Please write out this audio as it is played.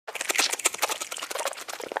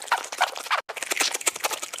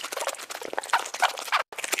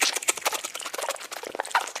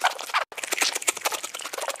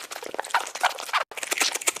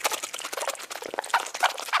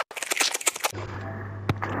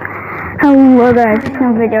Hello guys,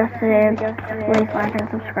 new video today. Please like and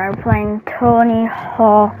subscribe. Playing Tony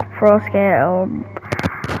Hawk Pro Skater.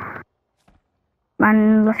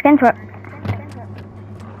 And let's get into it.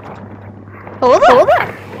 Hello there.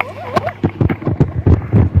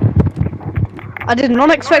 I did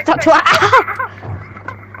not expect that to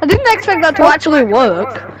I didn't expect that to actually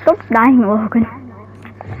work. Stop dying, Logan.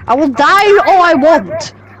 I will die all I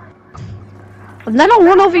want. And then I'll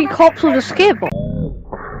run over your cops with a skateboard.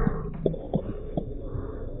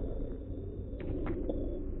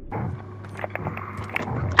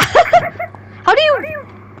 How do you...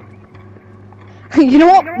 You know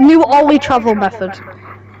what? New ollie travel method.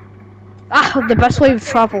 The best way of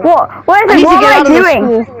travel. What am I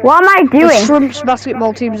doing? What am I doing? The Shrimps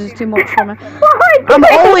basketball teams is too much for me. I'm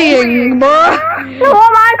ollieing, bro. No,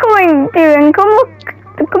 what am I doing?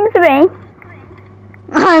 Come to me.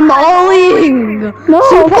 I'm ollieing. No,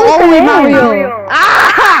 Super ollie Mario.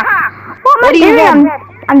 What am I doing?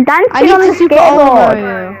 I'm dancing on the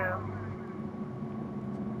skateboard.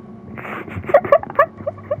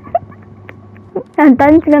 I'm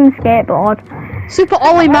dancing on the skateboard. Super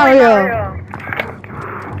ollie Mario.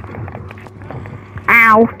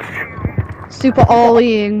 Ouch. Super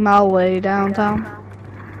ollieing my way downtown.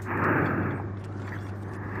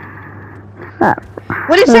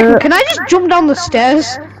 Wait a second, can I just jump down the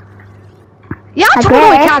stairs? Yeah, I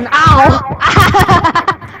totally can. Ow!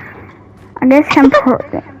 I guess I'm what?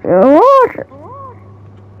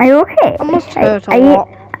 Are you okay? I must hurt a lot.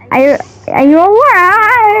 Are you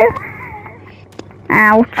alright?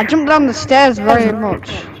 Ouch. I jumped down the stairs very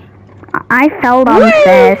much. I fell down the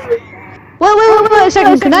stairs. Wait a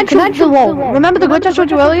second, can I jump the wall? Remember the glitch I showed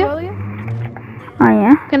you earlier? Oh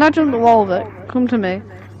yeah? Can I jump the wall of it? Come to me.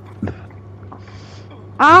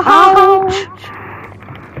 Ouch!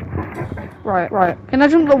 Right. Can I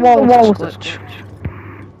jump the wall of this glitch?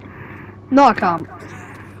 No, I can't.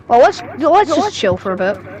 Well, let's just chill for a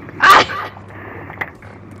bit.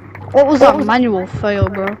 What was that manual fail,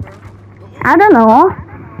 bro? I don't know.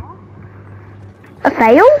 A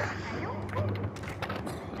fail?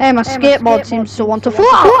 Hey, my skateboard seems to want to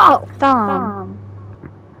float! Damn.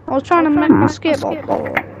 I was trying to make my skateboard fall.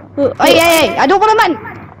 Hey, I don't want to mend!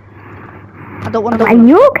 I don't want to. Are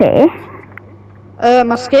you okay?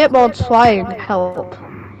 My skateboard's flying. Help.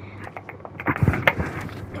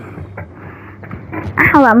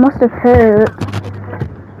 Ow, that must have hurt.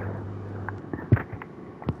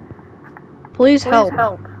 Please help.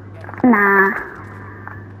 Nah.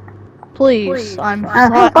 Please, I'm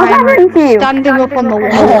standing up on the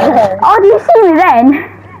wall. Oh, do you see me then?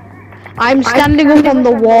 I'm standing up on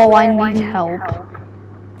the wall, I need help.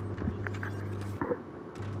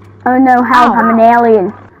 Oh no, help, I'm an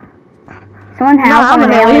alien. Someone help, I'm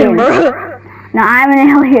an alien, bro. No, I'm an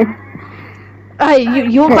alien. Hey,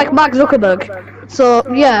 you look like Mark Zuckerberg. So,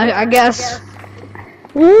 yeah, I guess.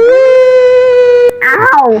 Woo!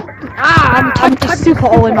 Ow! I'm just super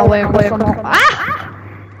all in my way away from I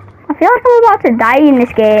feel like I'm about to die in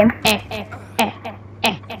this game.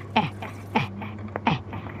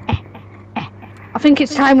 I think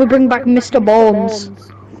it's time we bring back Mr. Bones.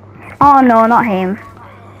 Oh no, not him.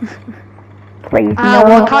 Please,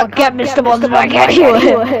 no. I can't get Mr. Bones back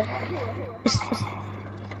anyway.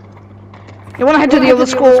 You wanna head to the other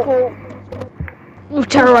school? We've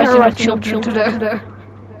terrorized our children today.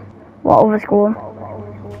 What other school?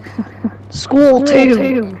 School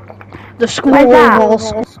 2. The school of all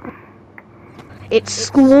schools. It's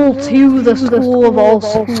school 2, the school of all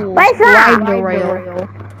schools. Where's that? Rail.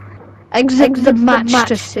 Exit the match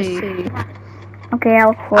to see. Okay,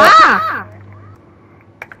 I'll quit.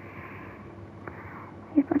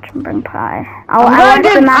 Bring pie. I want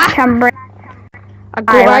the match and bring. I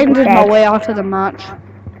grinded my way out of the match.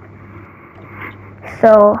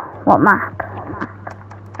 So, what map?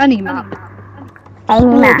 Any map. Any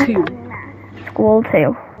map. 2. School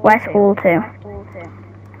 2. Where's school 2?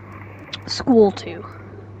 School 2.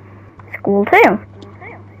 School 2.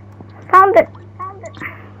 Found it.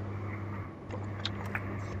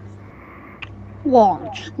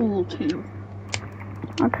 Launch. School 2.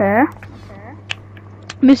 Okay.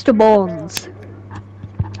 Mr. Bones.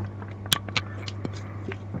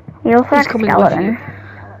 He looks like a skeleton.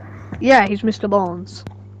 Yeah, he's Mr. Bones.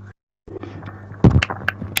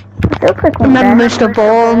 Remember Mr.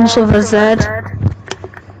 Bones with a Z?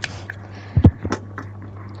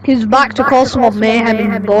 He's back to cause some mayhem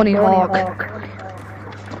in Tony Hawk.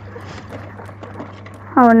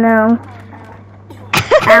 Oh no.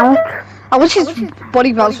 Ouch. I wish his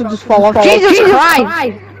body parts would just fall off. Jesus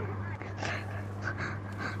Christ!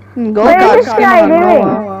 Go what is this guy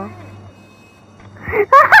doing?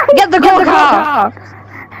 Get the go-kart!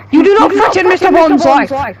 You do not threaten Mr. Bond's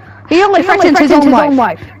life. He only threatens his own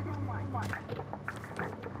life.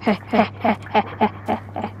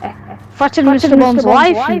 Threaten Mr. Bond's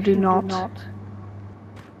life, you do not.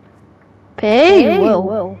 Pay, you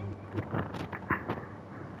will.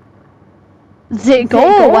 They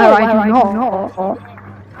go where I do not.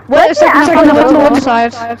 Wait a second, I found the other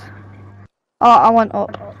side. Oh, I went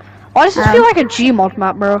up. Why does this feel like a Gmod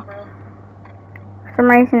map, bro? For some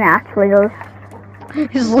reason it actually does.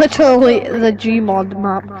 It's literally the Gmod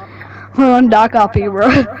map. We're on Dark RP, bro.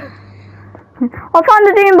 I found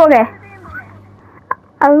the Doom Buggy.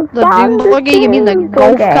 The Doom Buggy? You mean the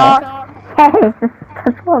golf cart? Yes,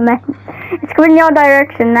 that's what I meant. It's going your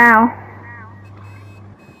direction now.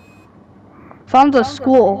 Found the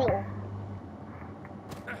school.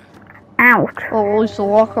 Ouch. Oh, at least the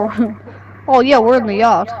locker room. Oh yeah, we're in the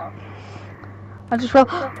yard. I just fell.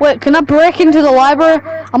 Wait, can I break into the library?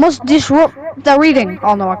 I must disrupt the reading.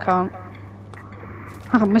 Oh no, I can't.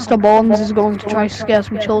 Mr. Bonds is going to try to scare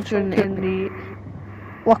some children in the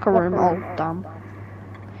locker room. Oh damn.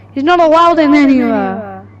 He's not allowed in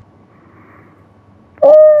anywhere.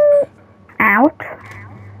 Out.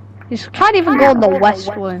 He can't even go in the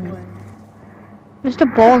west wing. Mr.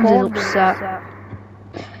 Bonds is upset.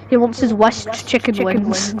 He wants his west chicken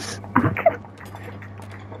wings.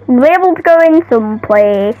 We're able to go in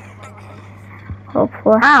someplace.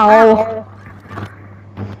 Hopefully. Ow!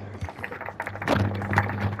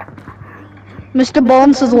 Mr.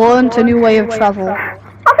 Bonds has learned a new way of travel. I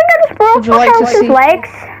think I just broke my his legs.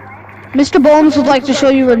 Mr. Bonds would like to show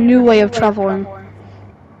you a new way of traveling.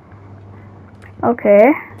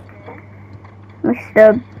 Okay.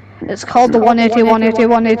 Mr. It's called the 180, 180,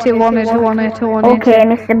 180, 180, 180, 180. Okay,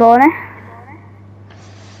 Mr. Boney.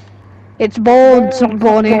 It's Bonds, not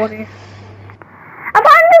Boney. I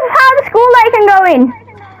found the school that you can go in.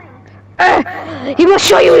 He must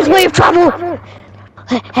show you his way of travel.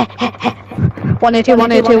 180,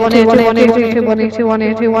 180, 180, 180, 180,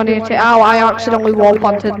 180, 180. Ow, I accidentally wall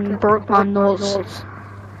planted and broke my nose.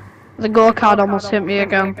 The go-kart almost hit me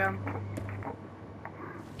again.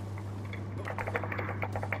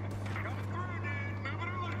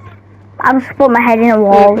 I just put my head in a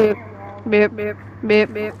wall. Beep, beep, beep,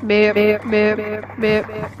 beep, beep, beep, beep, beep,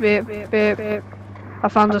 beep, beep, beep. I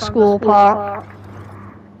found the school part.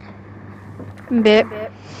 Beep.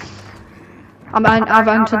 I've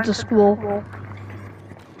entered the school.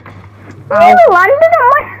 You landed on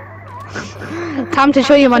my... Time to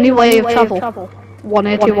show you my new way of travel.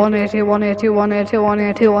 180, 180, 180, 180,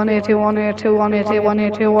 180, 180, 180, 180,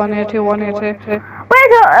 180, 180, 180.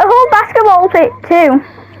 Where's a whole basketball pit too?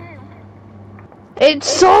 It's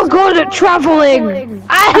so good at traveling!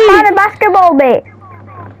 I found a basketball bit.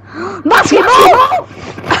 Basketball!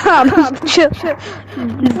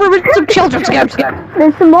 Some children's games.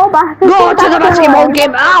 There's some more basketball. Go to the basketball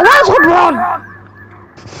game. Ah, where's LeBron?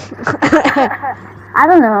 I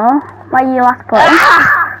don't know. Why you last play?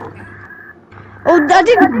 Oh, I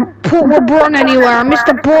didn't put LeBron anywhere. I missed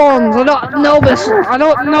the Bonds. I don't know this. I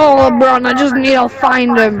don't know LeBron. I just need to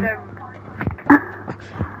find him.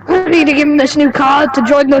 I need to give him this new card to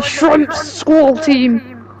join the Shrimp school team.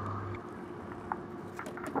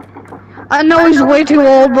 I know he's way too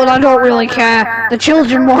old, but I don't really care. The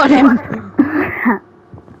children want him.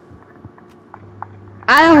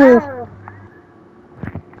 Ow!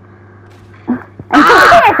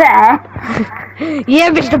 Yeah,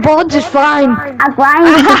 Mr. Bonds is fine. I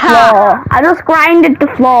grinded the floor. I just grinded the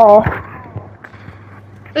floor.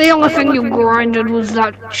 The only thing you grinded was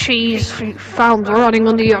that cheese you found running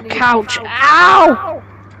under your couch. Ow!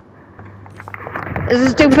 This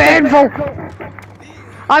is too painful.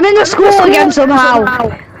 I'm in the school again somehow.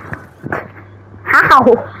 How?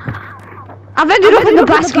 I've ended up in the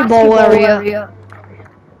basketball area.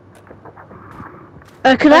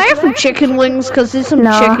 Can I have some chicken wings? Because there's some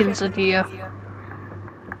chickens in here.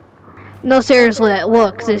 No, seriously,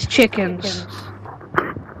 look, there's chickens.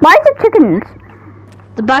 Why is it chickens?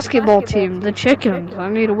 The basketball team, the chickens. I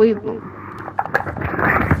need to eat them.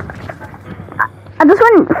 I just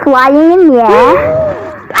went flying in the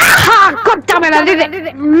air. Ah! God damn it, I did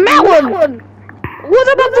it! Melon! What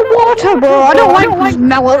about the water, bro? I don't like this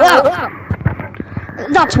melon.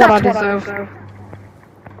 That's what I deserve.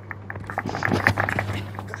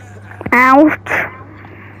 Ouch.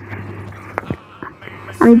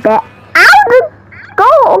 I'm dead. Ow! The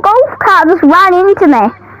golf cart just ran into me.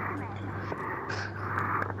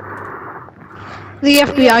 The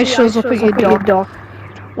FBI shows up at your door.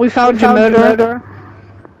 We found your murderer.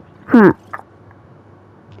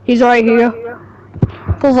 He's right here.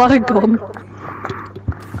 Pulls out a gun.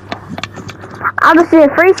 I'll just do a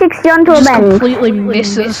 360 onto a Just bend. completely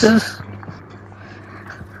misses.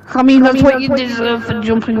 I mean, that's what you deserve for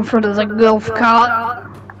jumping in front of the golf cart.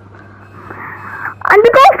 And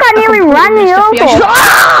the golf cart nearly ran me over.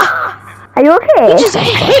 Ah! Are you okay? You just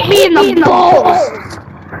hit me in the balls!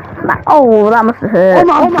 Oh, that must have hurt. On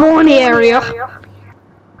my bony area.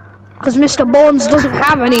 Because Mr. Bones doesn't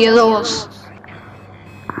have any of those.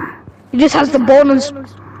 He just has the bonus.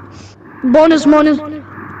 Bonus.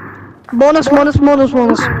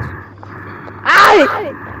 Aye!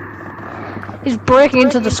 He's breaking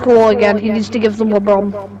into the school again. He needs to give them a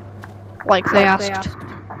bomb. Like they asked.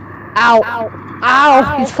 Ow.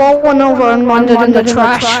 Ow! He's fallen over and landed in the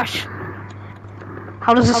trash.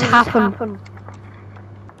 How does this happen?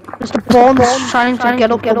 Mr. Bones is trying to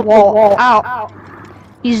get up the wall. Ow.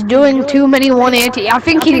 He's doing too many 180. I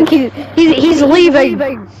think he's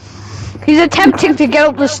leaving. He's attempting to get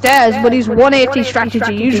up the stairs, but his 180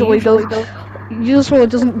 strategy usually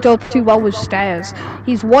doesn't do too well with stairs.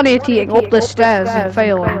 He's 180ing up the stairs and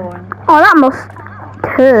failing. Oh, that must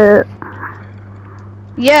hurt.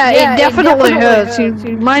 Yeah, it definitely hurts.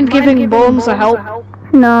 You mind giving Bones a help?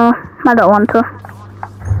 No, I don't want to.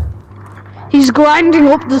 He's grinding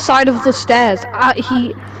up the side of the stairs.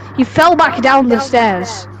 He fell back down the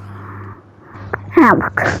stairs. How?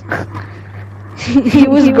 He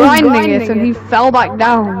was grinding it and he fell back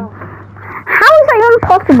down. How is that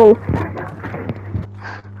impossible?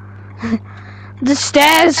 The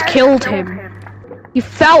stairs killed him. He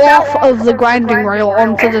fell off of the grinding rail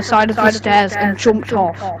onto the side of the stairs and jumped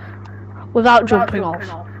off. Without jumping off.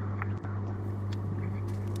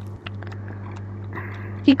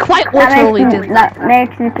 He quite literally did that. That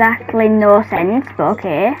makes exactly no sense, but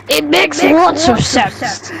okay. It makes lots of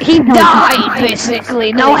sense. He died,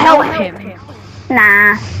 basically. Now help him.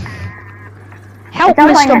 Nah. Help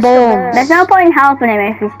Mr. Bones. There's no point in helping him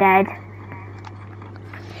if he's dead.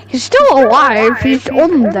 He's still alive. He's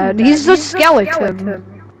undead. He's a skeleton.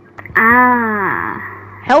 Ah.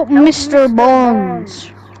 Help Mr.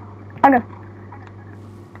 Bones. Okay.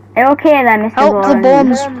 Okay then, Mr. Help the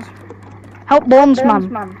Bones. Help Bones,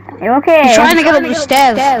 man. You okay? He's trying to get up the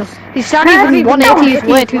stairs. He's not even 180 his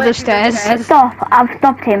way to the stairs. Stop. I've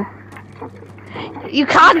stopped him. You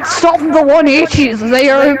can't stop the 180s. They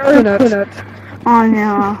are infinite. Oh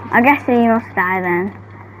no. I guess he must die then.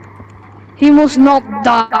 He must not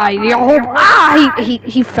die.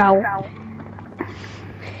 He fell.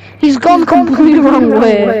 He's gone completely wrong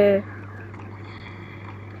way.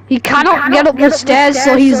 He cannot get up the stairs,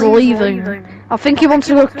 so he's leaving. I think he wants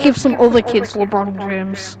to go give some other kids LeBron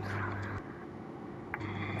James.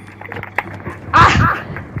 Ah!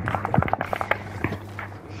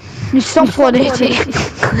 You stopped 180.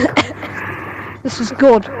 This is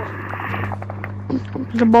good.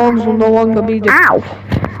 The bombs will no longer be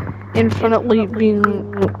infinitely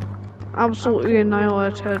being absolutely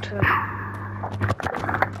annihilated.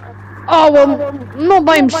 Oh well, not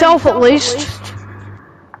by himself at least.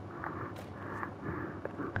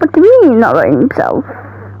 What do you mean not by himself?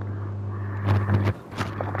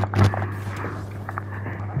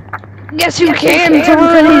 Guess who came to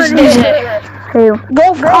ruin his day? Who?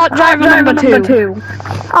 Golf cart driver number two.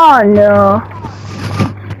 Oh no.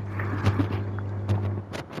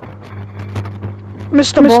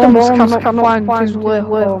 Mr. Bones cannot find his way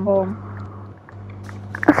home.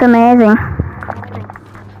 That's amazing.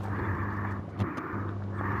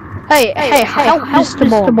 Hey, help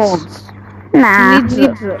Mr. Bones. Nah. He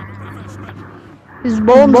needs it. His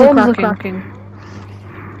bones are cracking.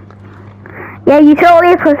 Yeah, you're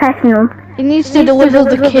totally a professional. He needs to deliver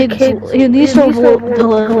the kids. He needs to deliver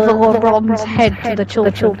LeBron's head to the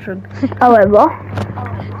children. Oh wait, what?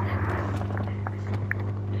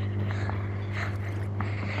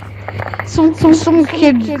 Some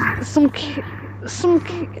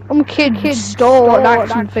kid stole an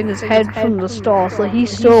action figur's head from the store, so he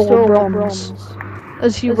stole LeBron's.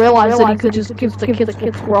 As he realized that he could just give the kids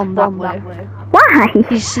LeBron that way. Why?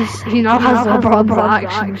 He now has LeBron's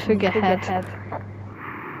action figure head.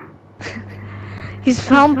 He's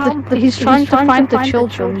trying to find the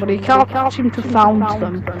children, but he can't seem to find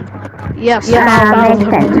them. Yes, I found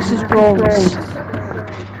them. This is Bones.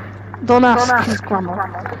 Don't ask his grandma.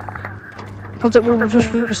 Because it will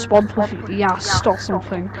just respond with yes or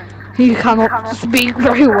something. He cannot speak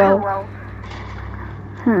very well.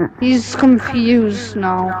 He's confused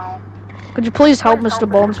now. Could you please help Mr.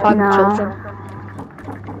 Bones find the children?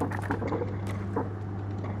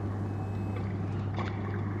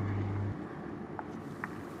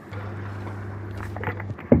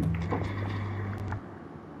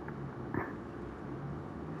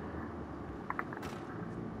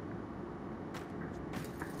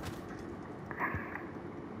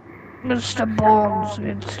 Mr. Bones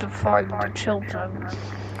needs to find the children.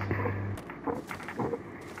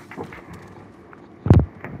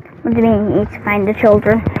 What do you mean he needs to find the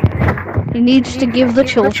children? He needs to give the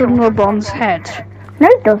children LeBron's head. No,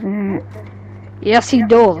 he doesn't. Yes, he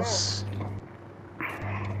does.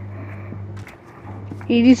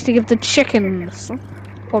 He needs to give the chickens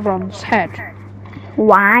LeBron's head.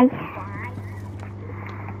 Why?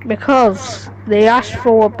 Because they asked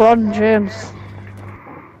for LeBron James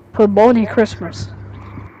for Bonnie Christmas.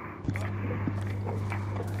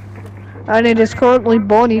 And it is currently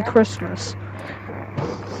Bonnie Christmas.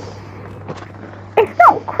 It's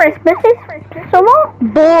not Christmas, it's summer.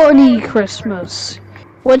 Bonnie Christmas,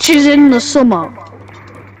 which is in the summer.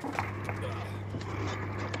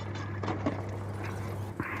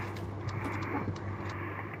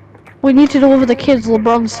 We need to deliver the kids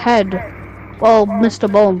LeBron's head. Well,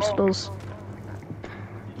 Mr. Bones does.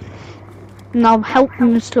 Now help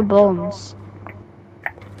Mr. Bones.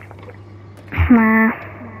 Nah.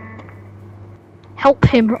 Help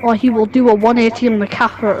him or he will do a 180 on the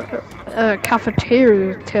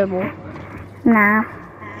cafeteria table. Nah.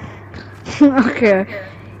 Okay.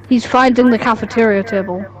 He's finding the cafeteria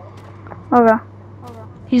table. Okay.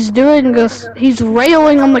 He's doing this. He's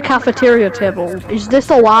railing on the cafeteria table. Is this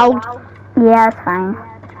allowed? Yeah, it's fine.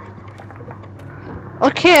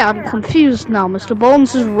 Okay, I'm confused now. Mr.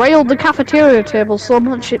 Bones has railed the cafeteria table so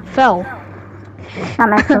much it fell. That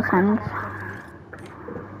makes no sense.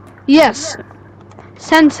 Yes.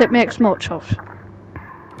 Sense it makes much of.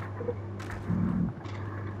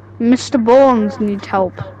 Mr. Bones needs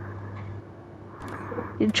help.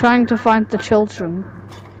 He's trying to find the children.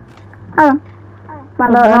 Oh. I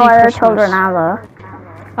don't know where the children are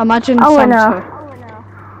though. Imagine Oh, Santa. no.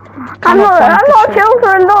 I'm not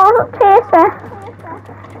children, no, Tasty.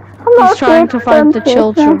 He's trying to find the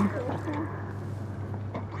children.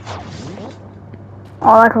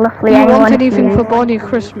 Oh, like lovely. Do you want anything for Bonnie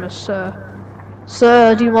Christmas, sir?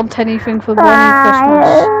 Sir, do you want anything for Bonnie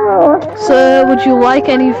Christmas? Sir, would you like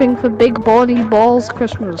anything for Big Bonnie Balls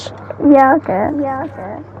Christmas? Yeah, okay. Yeah,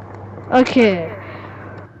 okay. Okay.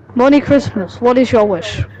 Bonnie Christmas, what is your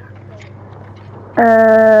wish?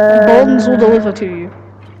 Bones will deliver to you.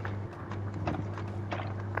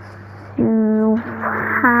 To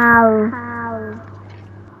have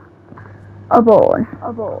a bone.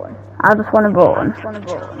 I just want a bone.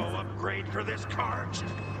 Turbo upgrade for this cart.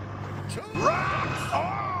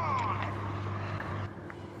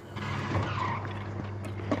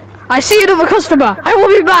 I see another customer. I will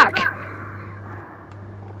be back.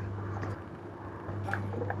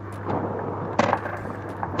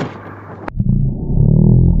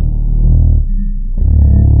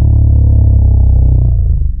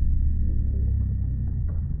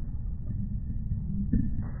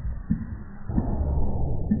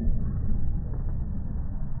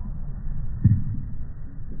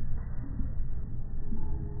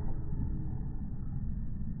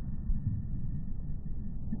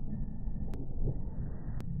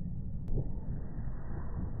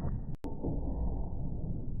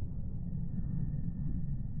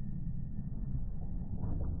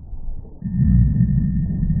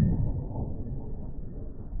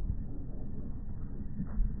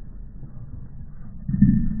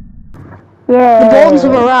 Yeah. The bones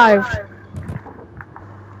have arrived.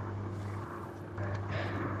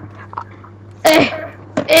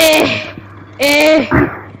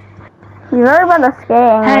 You're very bad at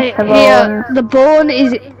skating, Mr. Here, Bones.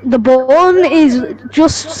 the bone is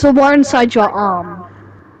just somewhere inside your arm.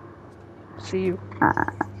 See you.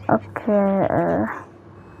 Okay,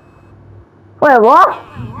 Wait, what?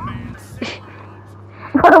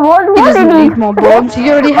 What He doesn't did need more bones. He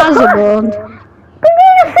already has a bone.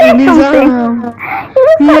 In his arm.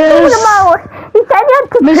 Yes. He said you had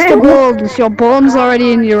to Mr. poo. Bones, your bone's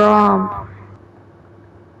already in your arm.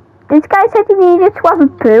 This guy said he needed to have a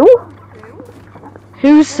poo.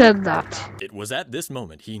 Who said that? It was at this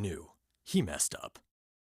moment he knew. He messed up.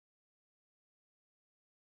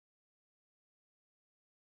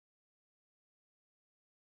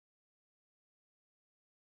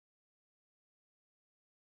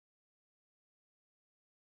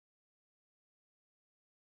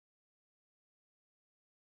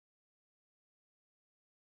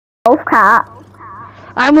 Golf cart.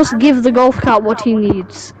 I must give the golf cart what he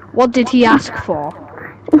needs. What did he ask for?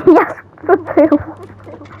 He asked for poo.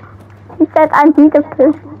 He said I need a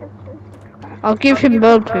poo. I'll give him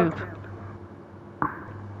bird poop.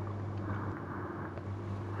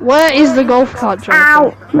 Where is the golf cart, Joker?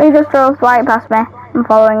 Ow! He just drove right past me. I'm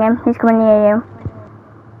following him. He's coming near you.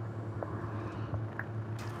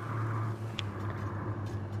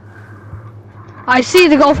 I see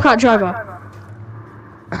the golf cart driver.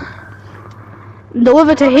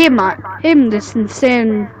 Deliver to him this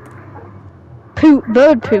insane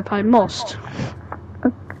bird poop, I must.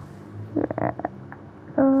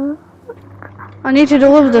 I need to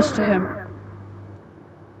deliver this to him.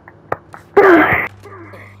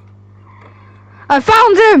 I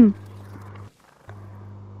found him!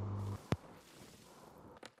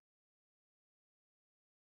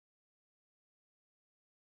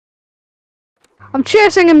 I'm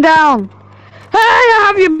chasing him down. Hey, I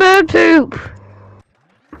have your bird poop!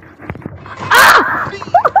 Ah!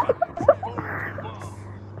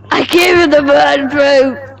 I gave him the bird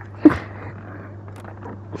poop!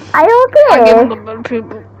 Are you okay? I gave him the bird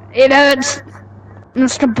poop. It hurts.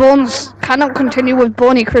 Mr. Bones cannot continue with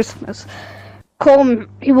Boney Christmas. Call him,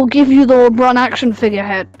 he will give you the LeBron action figure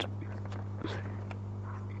head.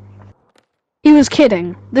 He was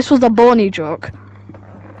kidding. This was a Boney joke.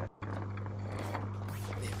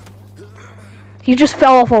 He just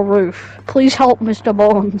fell off a roof. Please help Mr.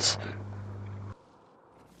 Bones.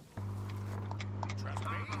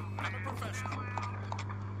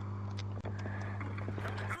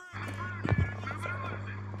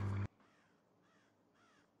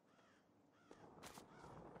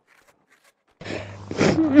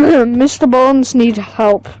 Mr. Bones needs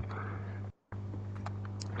help.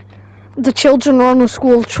 The children are on a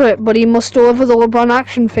school trip, but he must deliver the LeBron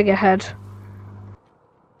action figure head.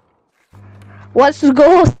 Let's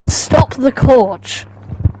go stop the coach.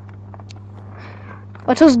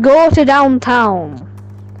 Let us go to downtown.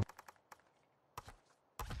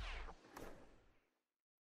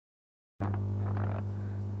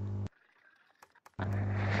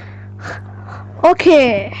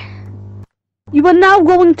 Okay. You are now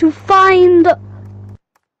going to find...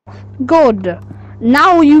 Good.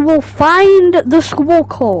 Now you will find the school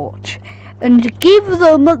coach and give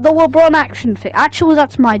them the LeBron action figure. Actually,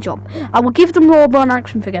 that's my job. I will give them the LeBron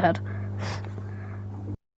action figurehead.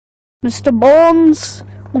 Mr. Bones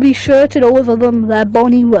will be sure to deliver them their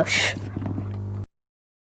Bonnie wish.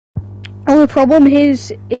 Only problem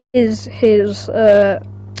is his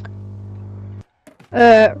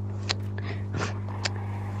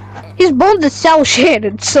Bones is cell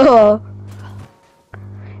shaded, so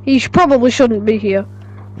he probably shouldn't be here.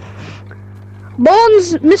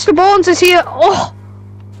 Bones, Mr. Bones is here. Oh,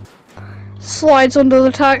 slides under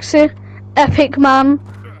the taxi. Epic man.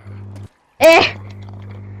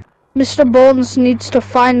 Mr. Bones needs to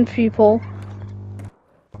find people.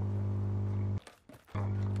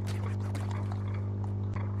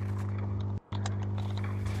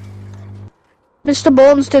 Mr.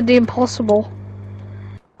 Bones did the impossible.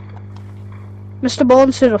 Mr.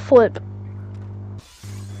 Bones did a flip.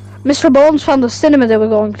 Mr. Bones found the cinema they were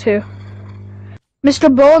going to. Mr.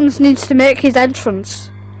 Bones needs to make his entrance.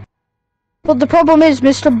 But the problem is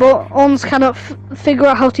Mr. Bones cannot figure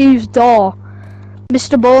out how to use door.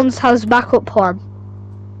 Mr. Bones has backup plan.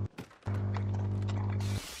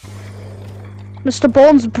 Mr.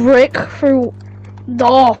 Bones break through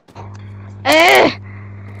door.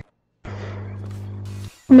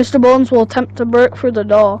 Mr. Bones will attempt to break through the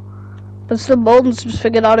door. Mr. Bones just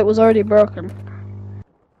figured out it was already broken.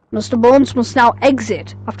 Mr. Bones must now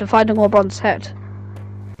exit after finding LeBron's head.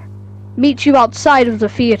 Meet you outside of the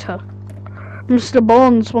theater. Mr.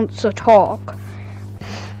 Bones wants to talk.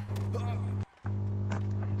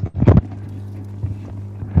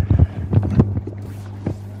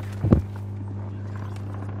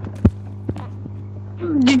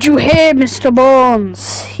 Did you hear, Mr.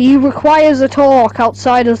 Bones? He requires a talk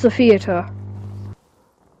outside of the theater.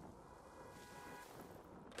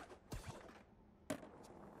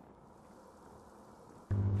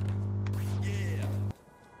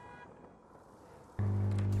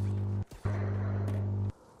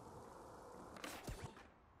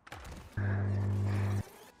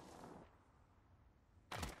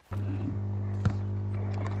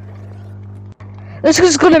 This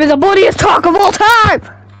is gonna be the bloodiest talk of all time!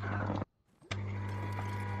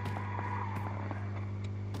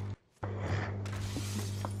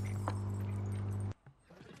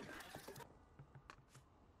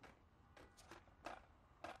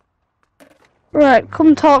 Right,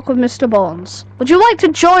 come talk with Mr. Bones. Would you like to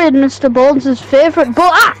join Mr. Bones' favourite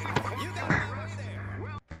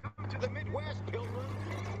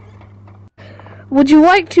Would you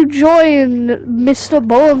like to join Mr.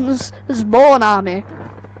 Bones' Born Army?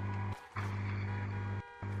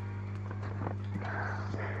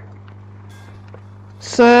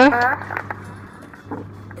 Sir?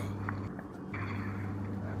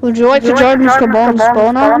 Would you like to join Mr. Bones'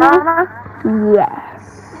 Born Army? Yes.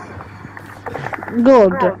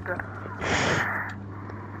 Good.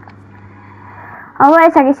 Oh wait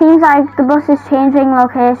a sec, it seems like the bus is changing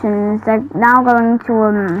locations. They're now going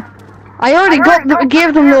to I already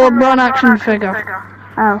gave them the LeBron action figure.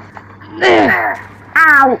 oh.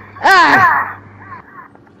 Ow! Ah!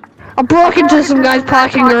 I broke into some guy's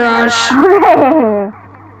parking garage.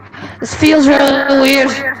 This feels really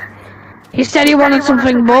weird. He said he wanted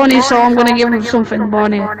something bony, so I'm gonna give him something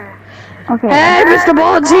bony. Okay. Hey, Mr.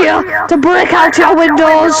 Bones here to break out your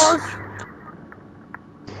windows.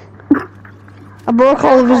 I broke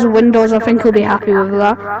all of his windows. I think he'll be happy with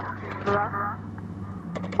that.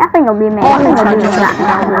 I think it'll be me. I think it'll be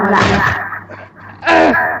that.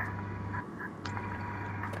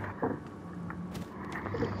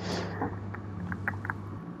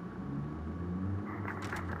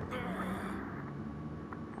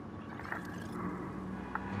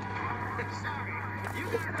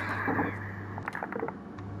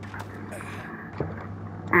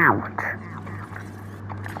 Ouch.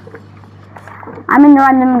 I'm in the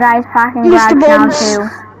random guy's parking garage now too.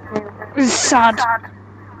 This is sad.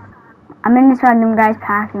 I'm in this random guy's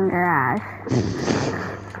parking garage.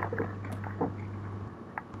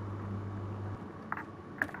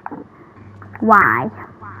 Why?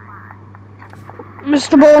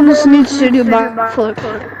 Mr. Bones needs to do backflip.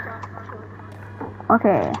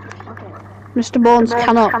 Okay. Mr. Bones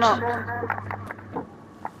cannot.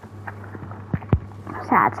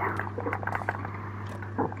 Sad.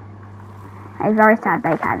 It's very sad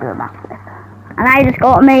that I can't do a backflip. And I just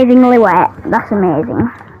got amazingly wet. That's amazing.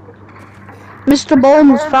 Mr.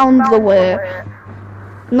 Bones found the way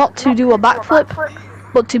not to do a backflip,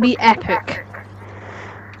 but to be epic.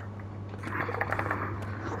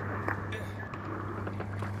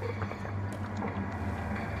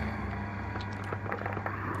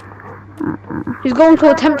 He's going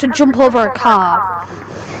to attempt to jump over a car.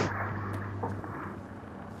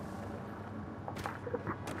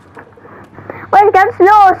 Wait, that's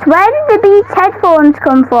lost. Where did the Beats headphones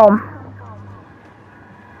come from?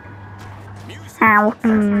 Ow.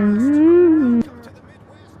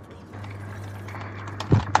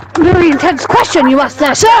 Very intense question you asked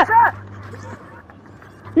there, sir!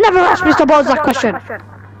 Never ask Mr. Bones that question.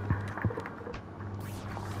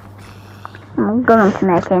 I'm going to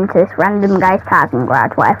make it into this random guy's parking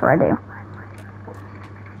garage, whatever I do.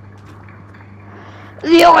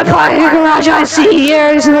 The only parking garage I see here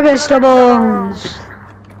is Mr. Bones.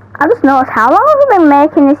 I just noticed, how long have you been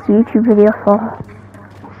making this YouTube video for?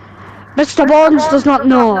 Mr. Bones does not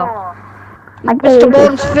know. Like Mr. ages.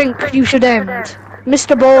 Bones think you should end.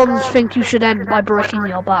 Mr. Bones think you should end by breaking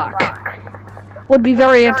your back. Would be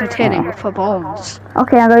very entertaining for Bones.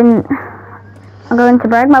 Okay, I'm going to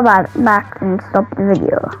break my back and stop the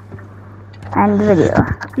video. End the video.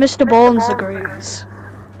 Mr. Bones agrees.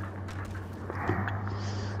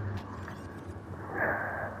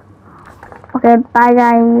 Okay, bye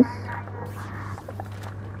guys.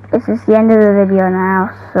 This is the end of the video now,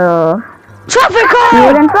 so Traffic see you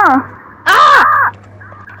cone! again tomorrow.